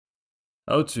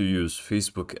How to use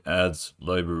Facebook ads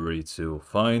library to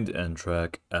find and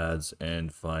track ads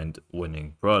and find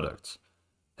winning products.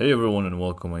 Hey everyone and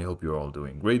welcome. I hope you're all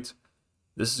doing great.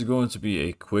 This is going to be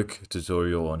a quick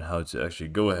tutorial on how to actually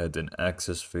go ahead and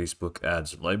access Facebook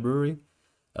ads library.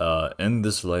 In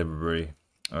this library,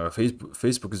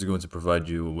 Facebook is going to provide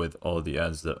you with all the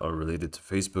ads that are related to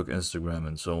Facebook, Instagram,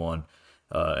 and so on.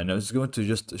 And it's going to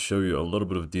just show you a little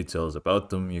bit of details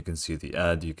about them. You can see the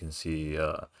ad, you can see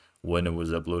when it was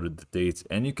uploaded, the date,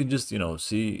 and you can just,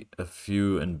 see a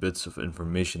few and bits of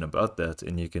information about that,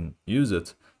 and you can use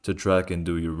it to track and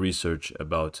do your research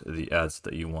about the ads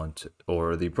that you want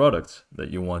or the products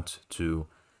that you want to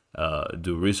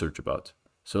do research about.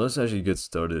 So let's actually get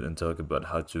started and talk about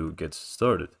how to get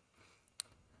started.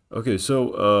 Okay,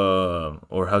 so,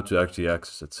 or how to actually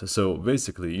access it. So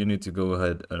basically, you need to go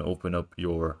ahead and open up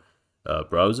your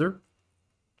browser.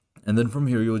 And then from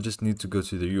here, you'll just need to go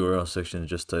to the URL section and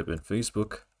just type in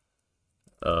Facebook,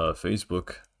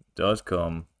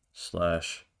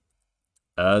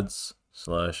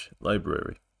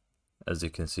 facebook.com/ads/library, as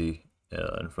you can see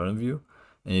in front of you.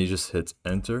 And you just hit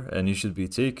enter, and you should be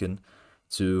taken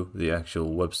to the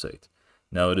actual website.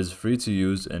 Now it is free to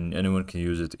use and anyone can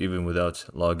use it even without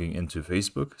logging into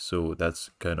Facebook, so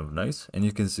that's kind of nice. And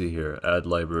you can see here, ad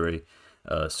library,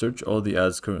 search all the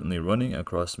ads currently running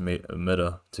across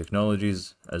Meta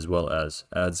technologies, as well as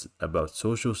ads about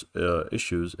social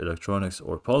issues, electronics,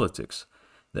 or politics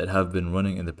that have been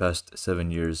running in the past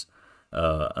 7 years,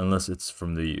 unless it's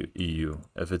from the EU.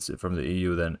 If it's from the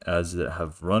EU, then ads that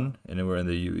have run anywhere in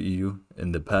the EU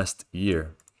in the past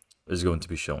year is going to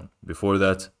be shown. Before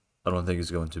that, I don't think it's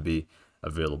going to be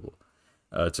available.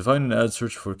 To find an ad,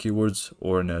 search for keywords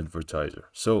or an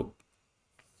advertiser. So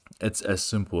it's as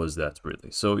simple as that,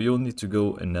 really. So you'll need to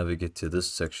go and navigate to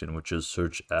this section, which is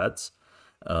search ads.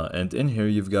 And in here,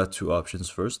 you've got two options.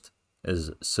 First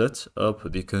is set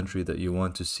up the country that you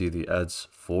want to see the ads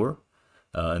for.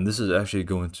 And this is actually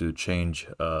going to change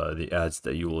the ads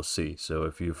that you will see. So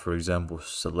if you, for example,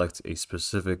 select a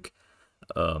specific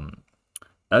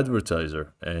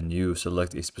advertiser and you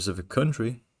select a specific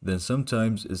country, then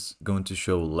sometimes it's going to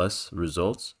show less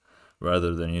results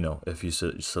rather than, if you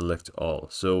select all.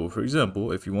 So for example,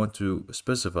 if you want to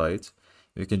specify it,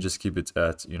 you can just keep it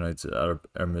at United Arab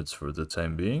Emirates for the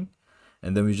time being.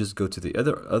 And then we just go to the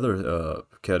other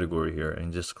category here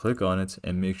and just click on it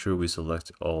and make sure we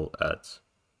select all ads.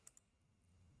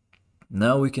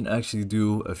 Now we can actually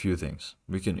do a few things.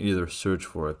 We can either search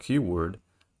for a keyword,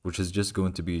 which is just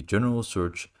going to be a general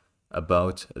search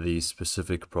about the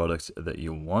specific product that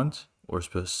you want or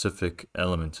specific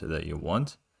element that you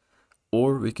want,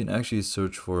 or we can actually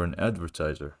search for an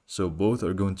advertiser. So both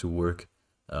are going to work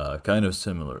kind of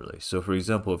similarly. So for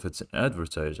example, if it's an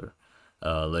advertiser,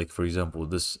 like for example,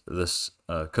 this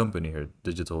company here,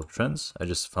 Digital Trends, I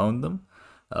just found them.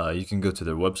 You can go to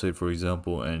their website, for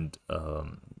example, and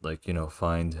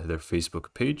find their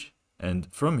Facebook page.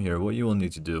 And from here, what you will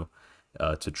need to do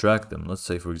to track them. Let's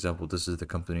say, for example, this is the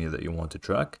company that you want to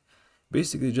track.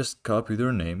 Basically, just copy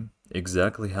their name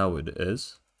exactly how it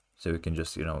is. So we can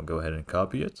just, go ahead and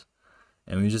copy it.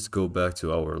 And we just go back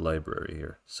to our library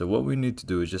here. So what we need to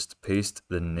do is just paste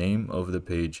the name of the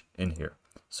page in here.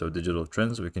 So Digital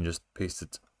Trends, we can just paste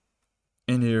it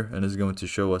in here and it's going to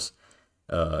show us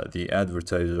the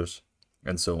advertisers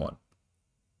and so on.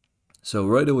 So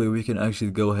right away, we can actually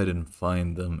go ahead and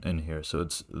find them in here. So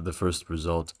it's the first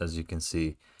result, as you can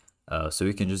see. So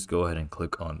we can just go ahead and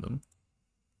click on them.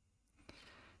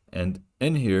 And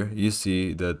in here, you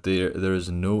see that there is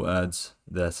no ads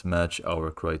that match our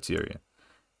criteria.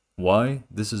 Why?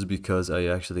 This is because I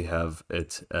actually have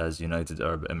it as United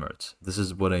Arab Emirates. This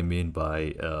is what I mean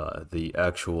by the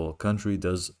actual country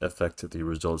does affect the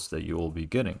results that you will be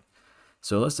getting.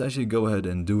 So let's actually go ahead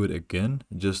and do it again.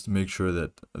 Just make sure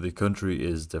that the country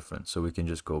is different. So we can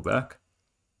just go back.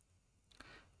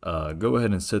 Go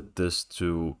ahead and set this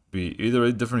to be either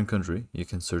a different country. You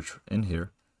can search in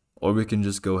here. Or we can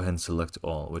just go ahead and select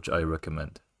all, which I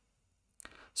recommend.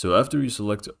 So after you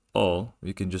select all,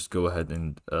 we can just go ahead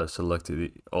and select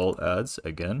the all ads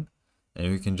again.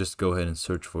 And we can just go ahead and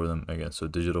search for them again. So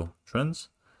Digital Trends.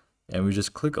 And we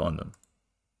just click on them.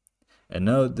 And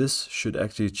now this should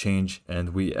actually change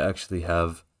and we actually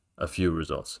have a few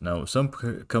results. Now, some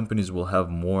companies will have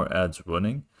more ads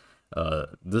running.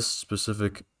 This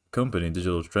specific company,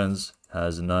 Digital Trends,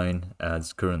 has 9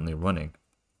 ads currently running.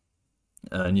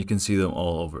 And you can see them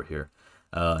all over here.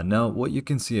 Now, what you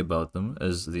can see about them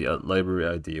is the library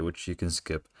ID, which you can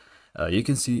skip. You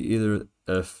can see either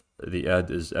if the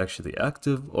ad is actually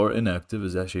active or inactive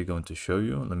is actually going to show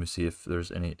you. Let me see if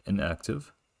there's any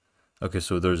inactive. Okay,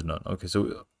 so there's none. Okay,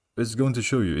 so it's going to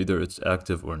show you either it's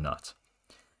active or not.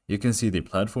 You can see the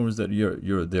platforms that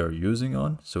they're using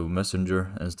on, so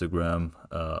Messenger, Instagram,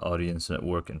 Audience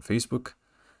Network, and Facebook.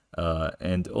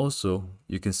 And also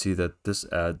you can see that this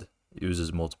ad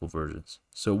uses multiple versions.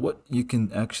 So what you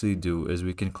can actually do is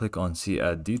we can click on see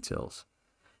ad details,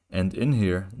 and in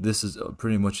here this is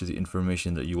pretty much the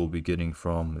information that you will be getting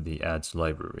from the ads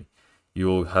library. You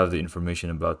will have the information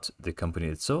about the company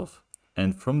itself,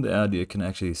 and from the ad you can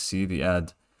actually see the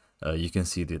ad. You can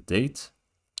see the date,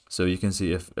 so you can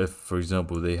see if for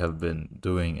example they have been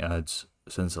doing ads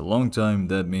since a long time,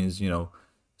 that means, you know,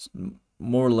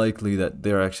 more likely that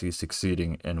they're actually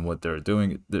succeeding in what they're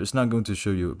doing. It's not going to show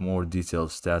you more detailed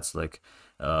stats like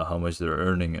how much they're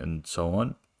earning and so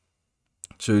on.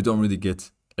 So you don't really get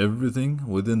everything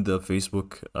within the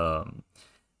Facebook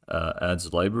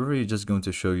ads library. It's just going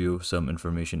to show you some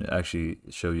information, actually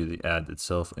show you the ad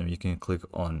itself, and you can click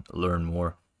on learn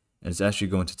more, and it's actually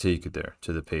going to take you there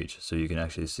to the page, so you can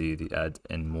actually see the ad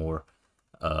in more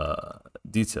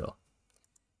detail.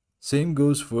 Same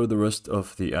goes for the rest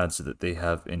of the ads that they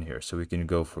have in here. So we can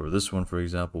go for this one, for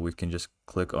example, we can just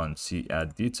click on see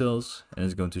ad details, and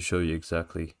it's going to show you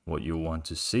exactly what you want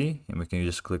to see. And we can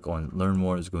just click on learn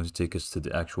more. It's going to take us to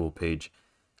the actual page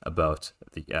about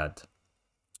the ad.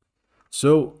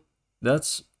 So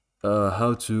that's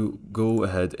how to go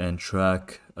ahead and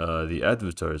track the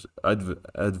advertisers.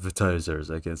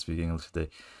 I can't speak English today.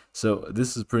 So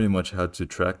this is pretty much how to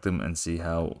track them and see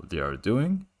how they are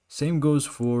doing. Same goes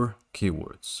for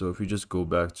keywords. So if you just go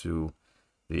back to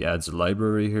the ads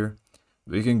library here,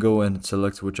 we can go and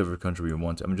select whichever country we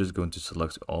want. I'm just going to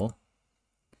select all,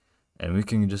 and we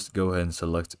can just go ahead and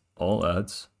select all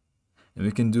ads, and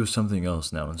we can do something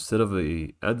else now. Instead of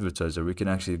a advertiser, we can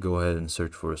actually go ahead and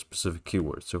search for a specific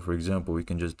keyword. So for example, we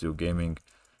can just do gaming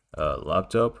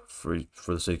laptop for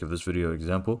the sake of this video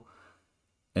example,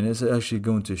 and it's actually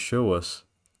going to show us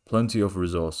plenty of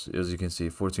results. As you can see,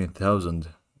 14,000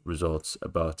 results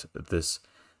about this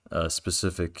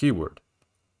specific keyword.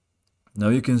 Now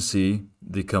you can see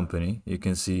the company, you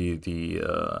can see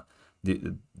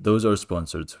those are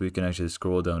sponsored, so we can actually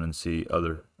scroll down and see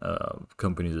other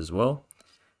companies as well.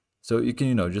 So you can,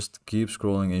 you know, just keep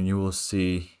scrolling and you will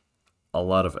see a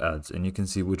lot of ads, and you can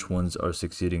see which ones are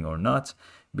succeeding or not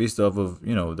based off of,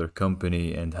 you know, their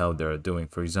company and how they're doing.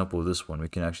 For example, this one, we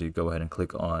can actually go ahead and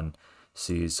click on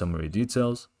see summary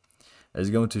details.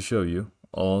 It's going to show you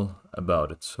all about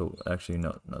it. So actually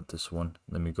not this one.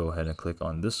 Let me go ahead and click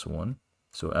on this one.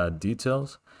 So ad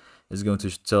details is going to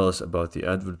tell us about the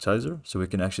advertiser, so we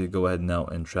can actually go ahead now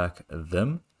and track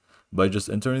them by just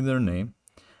entering their name,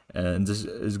 and this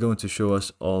is going to show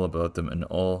us all about them and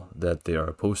all that they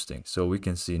are posting. So we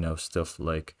can see now stuff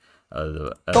like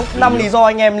the video.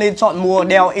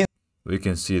 We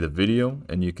can see the video,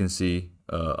 and you can see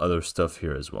other stuff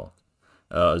here as well.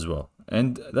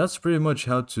 And that's pretty much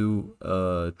how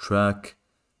to track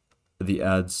the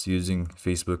ads using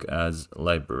Facebook ads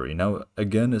library. Now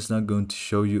again, it's not going to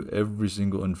show you every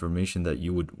single information that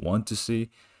you would want to see,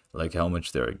 like how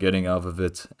much they're getting off of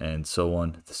it and so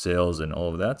on, the sales and all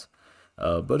of that,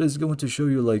 but it's going to show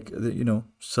you, like, you know,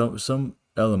 some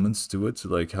elements to it,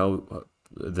 like how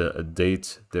the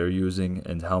date they're using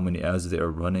and how many ads they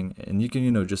are running, and you can,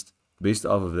 you know, just based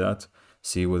off of that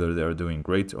see whether they are doing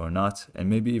great or not, and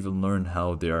maybe even learn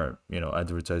how they are, you know,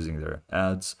 advertising their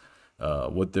ads,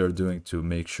 what they're doing to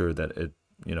make sure that it,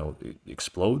 you know, it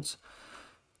explodes.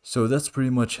 So that's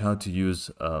pretty much how to use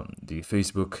the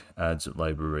Facebook ads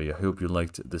library. I hope you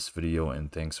liked this video,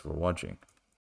 and thanks for watching.